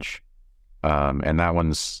launch. And that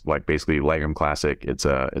one's like basically Lightroom Classic. It's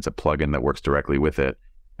a plugin that works directly with it,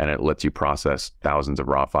 and it lets you process thousands of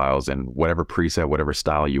raw files in whatever preset, whatever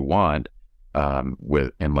style you want,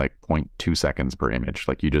 in like 0.2 seconds per image.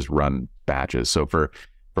 Like you just run batches. So for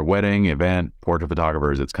wedding, event, portrait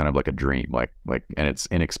photographers, it's kind of like a dream, and it's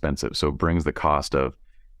inexpensive. So it brings the cost of,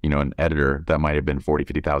 an editor that might have been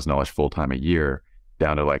 $40,000-$50,000 full-time a year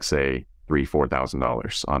down to like say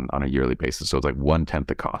 $3,000-$4,000 on a yearly basis. So it's like 1/10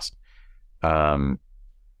 the cost. And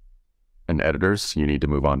editors, you need to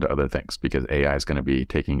move on to other things, because AI is going to be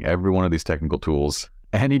taking every one of these technical tools,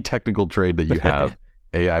 any technical trade that you have,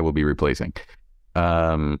 AI will be replacing.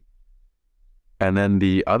 And then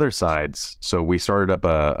the other sides, so we started up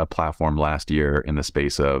a platform last year in the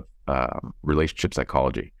space of relationship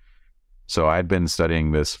psychology. So I'd been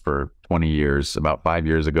studying this for 20 years, about 5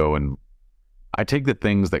 years ago, and I take the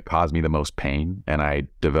things that cause me the most pain and I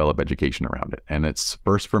develop education around it. And it's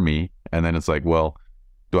first for me, and then it's like, well,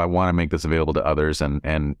 do I want to make this available to others?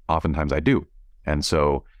 And oftentimes I do. And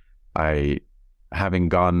so having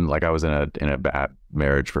gone, like I was in a bad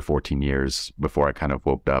marriage for 14 years before I kind of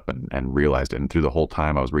woke up and realized it. And through the whole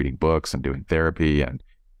time I was reading books and doing therapy and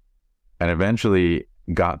eventually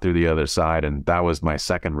got through the other side. And that was my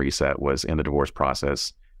second reset, was in the divorce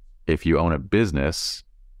process. If you own a business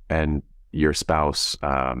and your spouse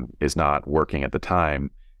is not working at the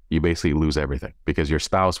time, you basically lose everything, because your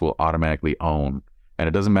spouse will automatically own, and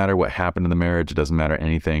it doesn't matter what happened in the marriage, it doesn't matter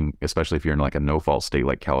anything, especially if you're in like a no-fault state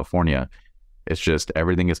like California. It's just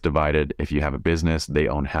everything is divided. If you have a business, they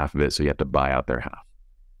own half of it, so you have to buy out their half.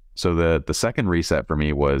 So the second reset for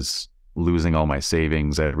me was losing all my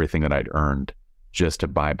savings, everything that I'd earned, just to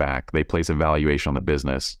buy back. They place a valuation on the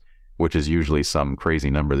business which is usually some crazy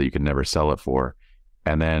number that you can never sell it for.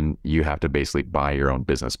 And then you have to basically buy your own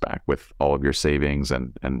business back with all of your savings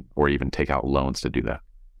and or even take out loans to do that.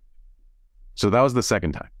 So that was the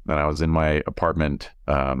second time that I was in my apartment,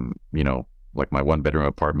 you know, like my 1-bedroom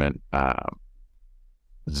apartment,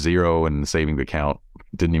 zero in the savings account,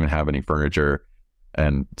 didn't even have any furniture,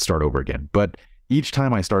 and start over again. But each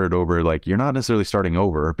time I started over, like, you're not necessarily starting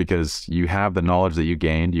over because you have the knowledge that you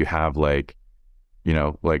gained. You have, like, you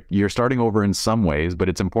know, like, you're starting over in some ways, but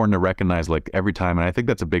it's important to recognize, like, every time, and I think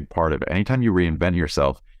that's a big part of it. Anytime you reinvent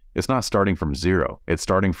yourself, it's not starting from zero. It's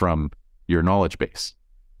starting from your knowledge base.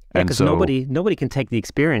 Yeah, because nobody can take the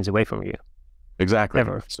experience away from you. Exactly.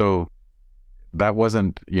 Ever. So that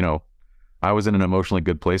wasn't, you know, I was in an emotionally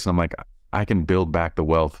good place, and I'm like, I can build back the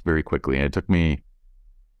wealth very quickly. And it took me,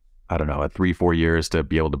 I don't know, 3-4 years to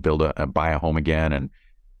be able to buy a home again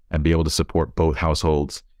and be able to support both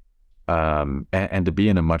households. And to be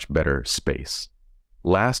in a much better space.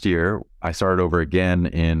 Last year, I started over again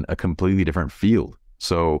in a completely different field.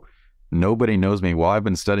 So nobody knows me. While I've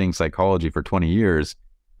been studying psychology for 20 years,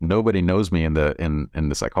 nobody knows me in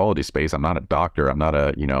the psychology space. I'm not a doctor. I'm not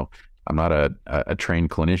a, you know, I'm not a trained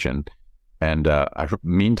clinician. And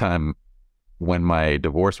meantime, when my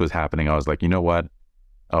divorce was happening, I was like, you know what?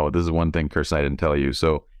 Oh, this is one thing, Kirsten, I didn't tell you.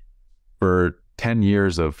 So for 10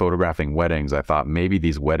 years of photographing weddings, I thought maybe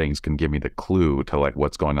these weddings can give me the clue to, like,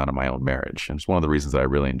 what's going on in my own marriage. And it's one of the reasons that I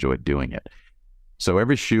really enjoyed doing it. So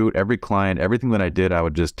every shoot, every client, everything that I did, I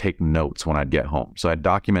would just take notes when I'd get home. So I'd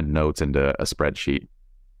document notes into a spreadsheet.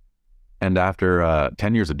 And after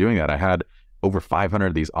 10 years of doing that, I had over 500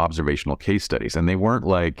 of these observational case studies. And they weren't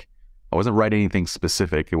like, I wasn't writing anything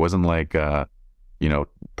specific. It wasn't like, you know,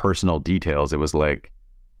 personal details. It was like,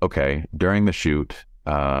 okay, during the shoot,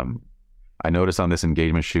 I noticed on this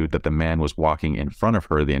engagement shoot that the man was walking in front of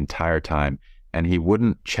her the entire time, and he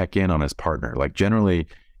wouldn't check in on his partner. Like, generally,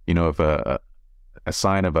 you know, if a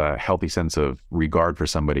sign of a healthy sense of regard for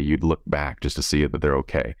somebody, you'd look back just to see that they're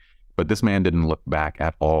okay. But this man didn't look back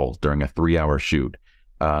at all during a 3-hour shoot.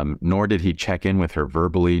 Nor did he check in with her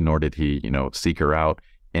verbally, nor did he, you know, seek her out.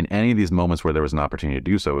 In any of these moments where there was an opportunity to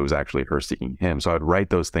do so, it was actually her seeking him. So I'd write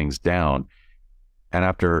those things down. And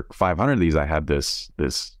after 500 of these, I had this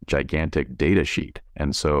gigantic data sheet.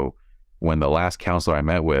 And so when the last counselor I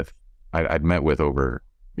met with, I'd met with over,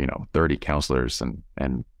 you know, 30 counselors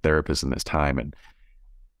and therapists in this time. And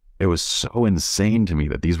it was so insane to me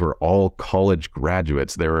that these were all college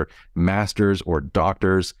graduates. They were masters or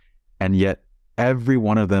doctors. And yet every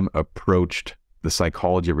one of them approached the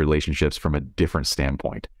psychology of relationships from a different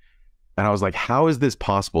standpoint. And I was like, how is this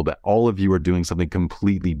possible that all of you are doing something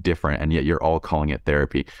completely different and yet you're all calling it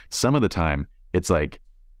therapy? Some of the time, it's like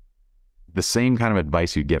the same kind of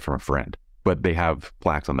advice you'd get from a friend, but they have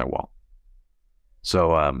plaques on their wall.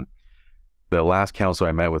 So the last counselor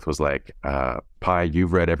I met with was like, Pye,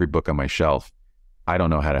 you've read every book on my shelf. I don't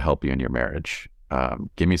know how to help you in your marriage.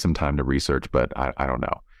 Give me some time to research, but I don't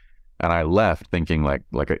know. And I left thinking like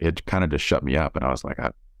it kind of just shut me up. And I was like,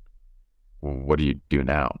 what do you do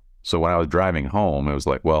now? So when I was driving home, it was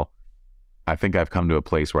like, well, I think I've come to a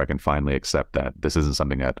place where I can finally accept that this isn't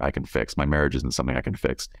something that I can fix. My marriage isn't something I can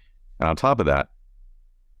fix. And on top of that,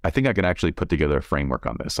 I think I can actually put together a framework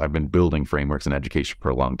on this. I've been building frameworks in education for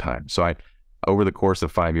a long time. So over the course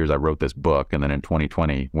of 5 years, I wrote this book. And then in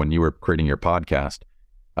 2020, when you were creating your podcast,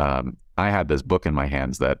 I had this book in my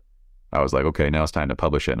hands that I was like, okay, now it's time to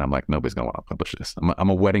publish it. And I'm like, nobody's going to want to publish this. I'm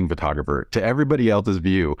a wedding photographer. To everybody else's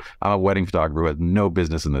view, I'm a wedding photographer who has no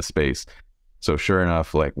business in this space. So sure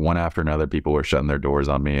enough, like one after another, people were shutting their doors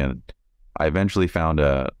on me. And I eventually found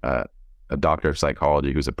a doctor of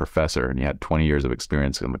psychology who's a professor, and he had 20 years of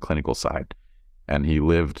experience on the clinical side. And he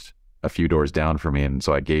lived a few doors down from me. And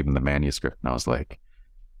so I gave him the manuscript. And I was like,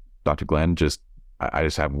 Dr. Glenn, I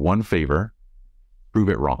just have one favor, prove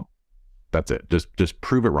it wrong. That's it. Just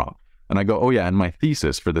prove it wrong. And I go, oh yeah, and my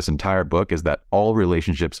thesis for this entire book is that all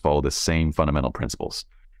relationships follow the same fundamental principles.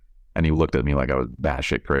 And he looked at me like I was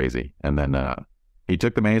batshit crazy. And then he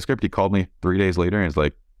took the manuscript, he called me 3 days later, and he's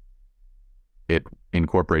like, it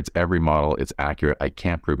incorporates every model, it's accurate, I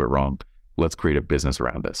can't prove it wrong. Let's create a business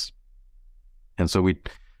around this. And so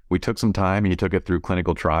we took some time, and he took it through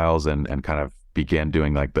clinical trials and kind of began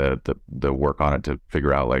doing like the work on it to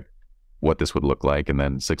figure out like what this would look like. And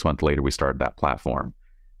then 6 months later, we started that platform.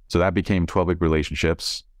 So that became 12-Week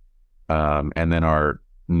Relationships. And then our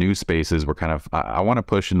new spaces were kind of, I want to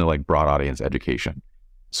push into like broad audience education.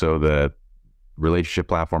 So the relationship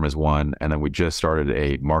platform is one. And then we just started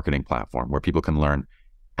a marketing platform where people can learn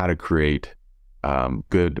how to create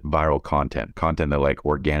good viral content that like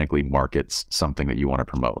organically markets something that you want to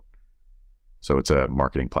promote. So it's a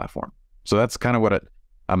marketing platform. So that's kind of what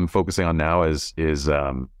I'm focusing on now is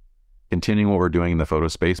continuing what we're doing in the photo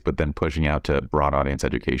space, but then pushing out to broad audience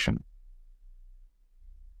education.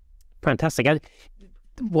 Fantastic.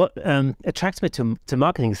 What attracts me to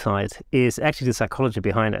marketing side is actually the psychology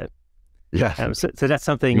behind it. Yeah. So that's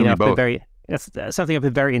something that's something I've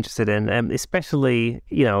been very interested in, especially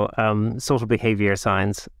social behavior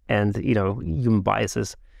science and human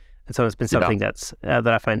biases, and so it's been something that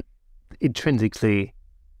I find intrinsically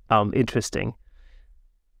interesting.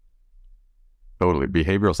 Totally,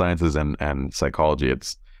 behavioral sciences and psychology.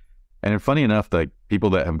 And funny enough, like people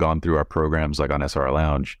that have gone through our programs, like on SLR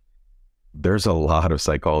Lounge, there's a lot of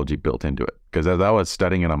psychology built into it. Because as I was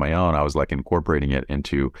studying it on my own, I was like incorporating it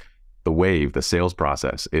into the wave. The sales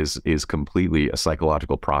process is completely a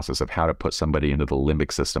psychological process of how to put somebody into the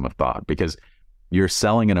limbic system of thought, because you're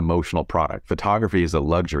selling an emotional product. Photography is a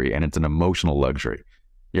luxury, and it's an emotional luxury.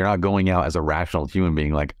 You're not going out as a rational human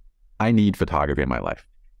being like, I need photography in my life.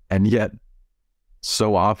 And yet,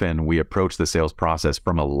 so often we approach the sales process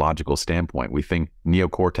from a logical standpoint. We think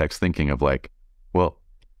neocortex thinking of like, well,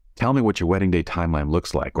 tell me what your wedding day timeline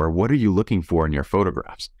looks like, or what are you looking for in your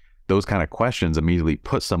photographs? Those kind of questions immediately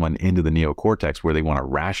put someone into the neocortex where they want to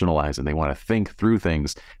rationalize and they want to think through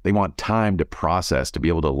things. They want time to process, to be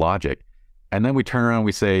able to logic. And then we turn around and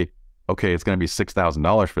we say, okay, it's going to be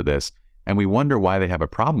 $6,000 for this. And we wonder why they have a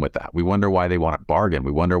problem with that. We wonder why they want to bargain.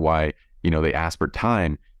 We wonder why, they ask for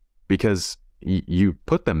time, because you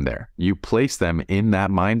put them there. You place them in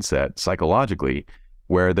that mindset psychologically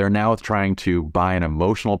where they're now trying to buy an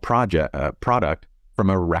emotional product from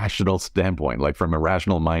a rational standpoint, like from a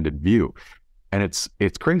rational minded view. And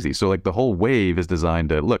it's crazy. So like the whole wave is designed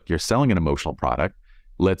to, look, you're selling an emotional product.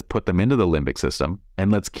 Let's put them into the limbic system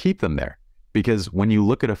and let's keep them there. Because when you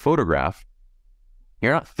look at a photograph,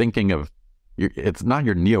 you're not thinking of, it's not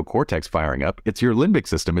your neocortex firing up, it's your limbic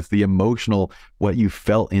system. It's the emotional, what you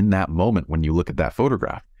felt in that moment when you look at that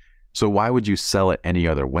photograph. So why would you sell it any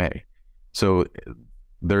other way? So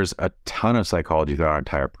there's a ton of psychology throughout our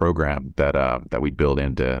entire program that we build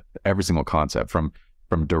into every single concept, from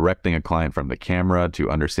directing a client from the camera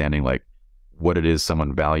to understanding like what it is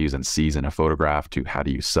someone values and sees in a photograph, to how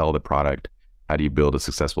do you sell the product, how do you build a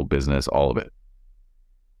successful business, all of it.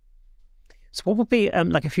 So what would be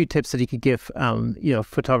like a few tips that you could give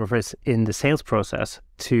photographers in the sales process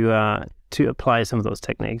to apply some of those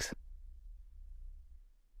techniques?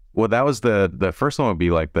 Well, that was the first one would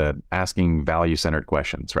be like the asking value-centered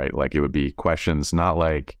questions, right? Like it would be questions not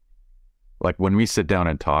like when we sit down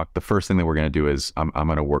and talk, the first thing that we're going to do is I'm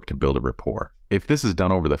going to work to build a rapport. If this is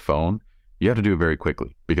done over the phone, you have to do it very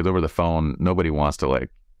quickly, because over the phone, nobody wants to like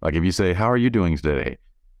if you say, how are you doing today?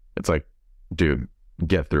 It's like, dude,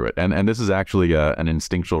 get through it. And this is actually an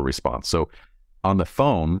instinctual response. So on the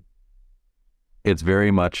phone, it's very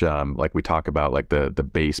much like we talk about like the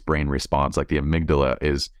base brain response, like the amygdala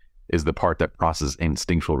is the part that processes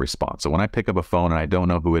instinctual response. So when I pick up a phone and I don't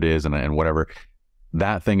know who it is and whatever,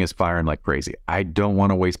 that thing is firing like crazy. I don't want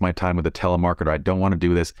to waste my time with a telemarketer. I don't want to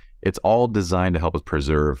do this. It's all designed to help us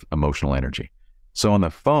preserve emotional energy. So on the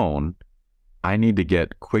phone, I need to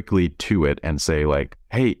get quickly to it and say like,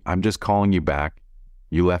 hey, I'm just calling you back.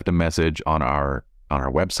 You left a message on our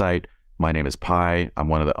website. My name is Pye. I'm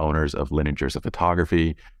one of the owners of Pye Jirsa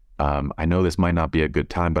Photography. I know this might not be a good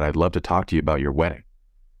time, but I'd love to talk to you about your wedding.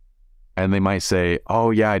 And they might say,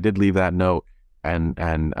 oh yeah, I did leave that note. And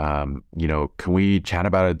can we chat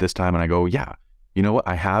about it this time? And I go, yeah, you know what?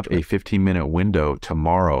 I have a 15-minute window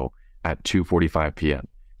tomorrow at 2:45 p.m.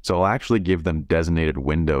 So I'll actually give them designated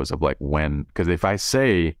windows of like when, because if I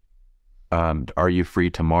say, are you free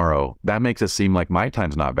tomorrow? That makes it seem like my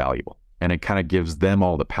time's not valuable. And it kind of gives them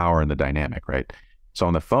all the power and the dynamic, right? So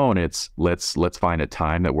on the phone, it's let's find a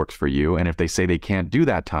time that works for you. And if they say they can't do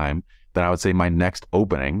that time, then I would say my next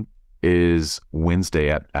opening is Wednesday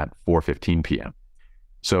at 4:15 p.m.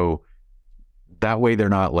 So that way they're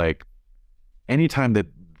not like, anytime that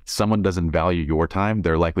someone doesn't value your time,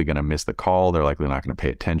 they're likely going to miss the call. They're likely not going to pay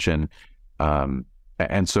attention.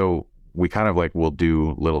 And so we kind of like will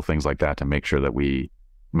do little things like that to make sure that we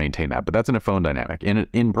maintain that. But that's in a phone dynamic. In an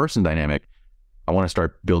in-person dynamic, I want to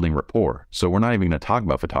start building rapport. So we're not even going to talk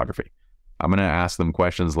about photography. I'm going to ask them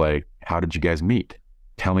questions like, how did you guys meet?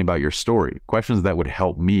 Tell me about your story. Questions that would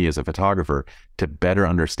help me as a photographer to better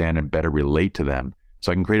understand and better relate to them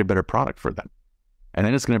so I can create a better product for them. And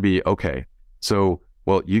then it's going to be, okay, so,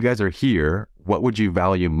 well, you guys are here. What would you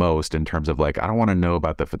value most in terms of like, I don't want to know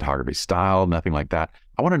about the photography style, nothing like that.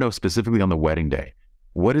 I want to know specifically on the wedding day,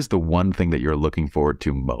 what is the one thing that you're looking forward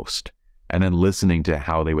to most? And then listening to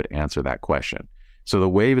how they would answer that question. So the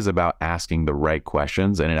wave is about asking the right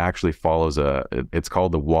questions, and it actually follows it's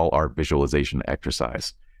called the wall art visualization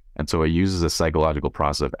exercise. And so it uses a psychological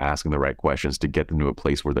process of asking the right questions to get them to a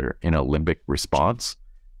place where they're in a limbic response.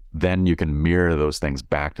 Then you can mirror those things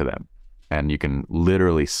back to them, and you can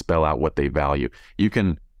literally spell out what they value. You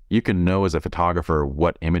can know as a photographer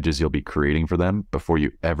what images you'll be creating for them before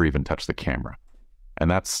you ever even touch the camera. And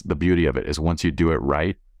that's the beauty of it, is once you do it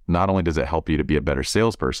right, not only does it help you to be a better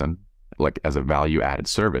salesperson, like as a value added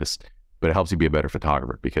service, but it helps you be a better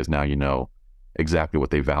photographer, because now you know exactly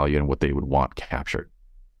what they value and what they would want captured.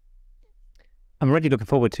 I'm already looking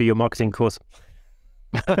forward to your marketing course.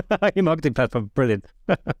 Your marketing platform, brilliant.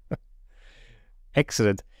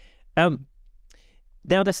 Excellent. Now,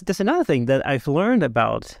 there's another thing that I've learned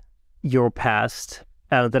about your past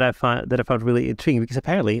that I found really intriguing, because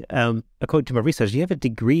apparently, according to my research, you have a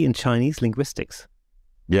degree in Chinese linguistics.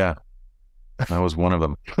 Yeah, that was one of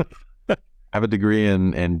them. I have a degree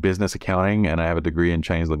in business accounting, and I have a degree in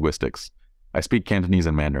Chinese linguistics. I speak Cantonese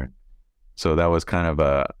and Mandarin. So that was kind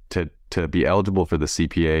of to be eligible for the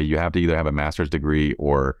CPA, you have to either have a master's degree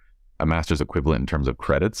or a master's equivalent in terms of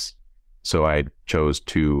credits. So I chose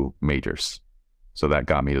 2 majors. So that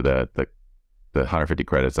got me to the 150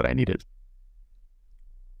 credits that I needed.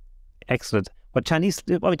 Excellent. Well, Chinese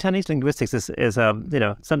linguistics is you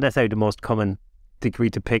know, it's not necessarily the most common degree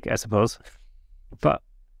to pick, I suppose. But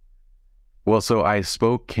well, so I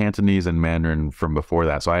spoke Cantonese and Mandarin from before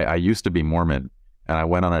that. So I used to be Mormon, and I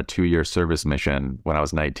went on a 2-year service mission when I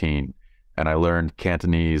was 19, and I learned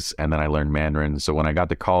Cantonese and then I learned Mandarin. So when I got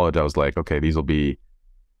to college, I was like, okay, this will be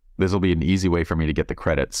an easy way for me to get the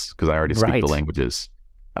credits, because I already speak the languages.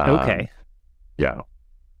 Okay. Yeah.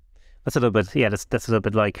 That's a little bit, yeah, that's a little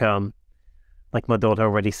bit like my daughter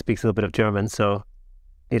already speaks a little bit of German, so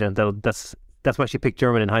you know, that's why she picked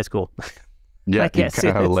German in high school. Yeah, you kind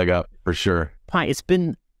of have a leg up for sure. Pye, it's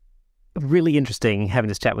been really interesting having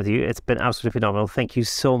this chat with you. It's been absolutely phenomenal. Thank you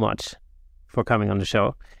so much for coming on the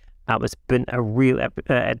show. It's been a real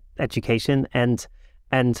education, and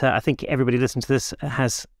I think everybody listening to this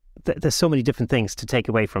there's so many different things to take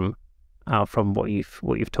away from what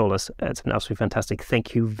you've told us. It's been absolutely fantastic.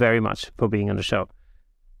 Thank you very much for being on the show.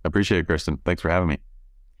 I appreciate it, Kirsten. Thanks for having me.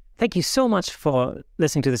 Thank you so much for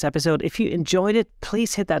listening to this episode. If you enjoyed it,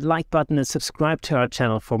 please hit that like button and subscribe to our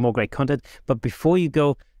channel for more great content. But before you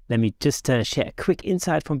go, let me just share a quick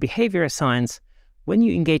insight from behavioral science. When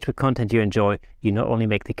you engage with content you enjoy, you not only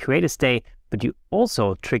make the creator's day, but you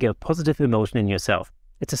also trigger positive emotion in yourself.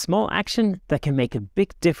 It's a small action that can make a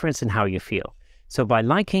big difference in how you feel. So by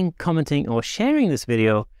liking, commenting, or sharing this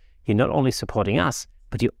video, you're not only supporting us,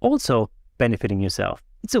 but you're also benefiting yourself.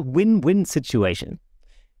 It's a win-win situation.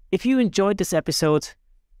 If you enjoyed this episode,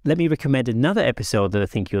 let me recommend another episode that I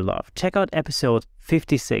think you'll love. Check out episode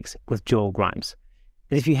 56 with Joel Grimes.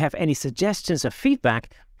 And if you have any suggestions or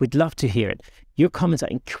feedback, we'd love to hear it. Your comments are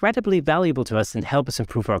incredibly valuable to us and help us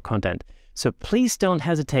improve our content. So please don't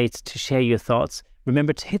hesitate to share your thoughts.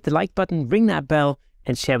 Remember to hit the like button, ring that bell,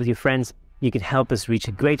 and share with your friends. You can help us reach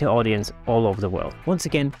a greater audience all over the world. Once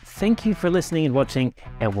again, thank you for listening and watching,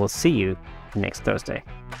 and we'll see you next Thursday.